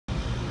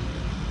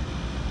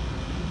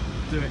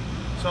Do it.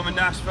 So I'm in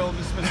Nashville,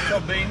 this is Mr.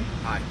 Todd Beene.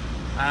 Hi.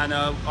 And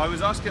I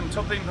was asking,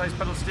 Todd Beene plays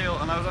pedal steel,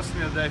 and I was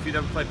asking the other day if he'd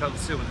ever play pedal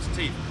steel with his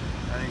teeth.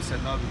 And he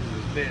said no because of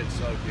his beard,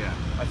 so yeah.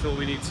 I thought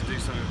we need to do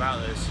something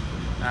about this.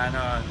 And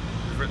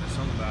we've written a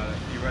song about it.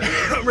 You ready?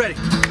 I'm ready.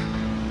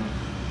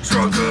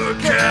 Trucker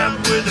cab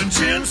with a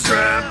chin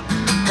strap.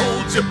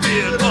 Hold your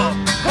beard up,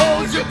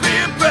 hold your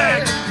beard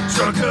back.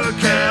 Trucker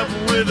cab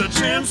with a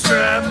chin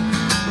strap.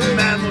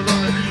 Man with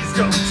one of these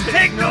don't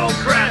take no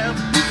crap.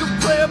 You can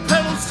play a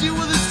pedal steel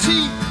with his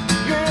teeth.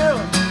 Yeah.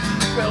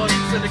 Fella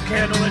eats in a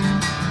candle and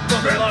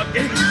dreadlock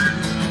gates.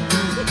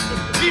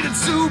 Eating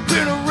soup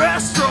in a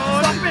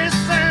restaurant. Sloppy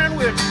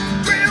sandwich,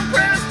 green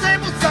press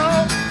table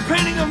saw.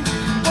 Painting him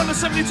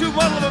 172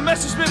 model of a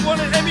Messerschmitt 1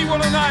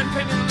 ME109,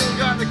 painting the little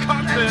guy in the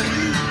cockpit.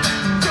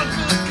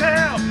 Trucker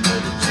cab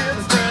with a chin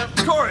strap.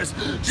 Chorus.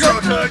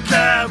 Trucker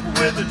cab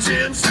with a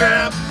chin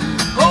strap.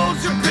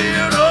 Hold your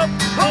beard up,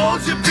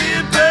 hold your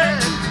beard back.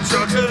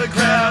 Trucker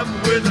cab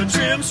with a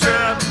chin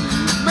strap.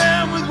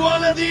 Man with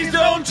one of these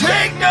don't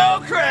take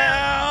no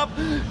crap.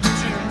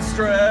 Chin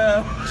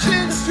strap.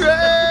 Chin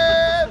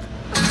strap.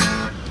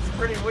 It's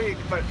pretty weak,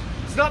 but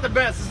it's not the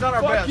best. It's not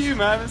our best. Fuck you,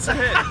 man. It's a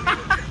hit.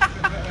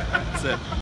 That's it.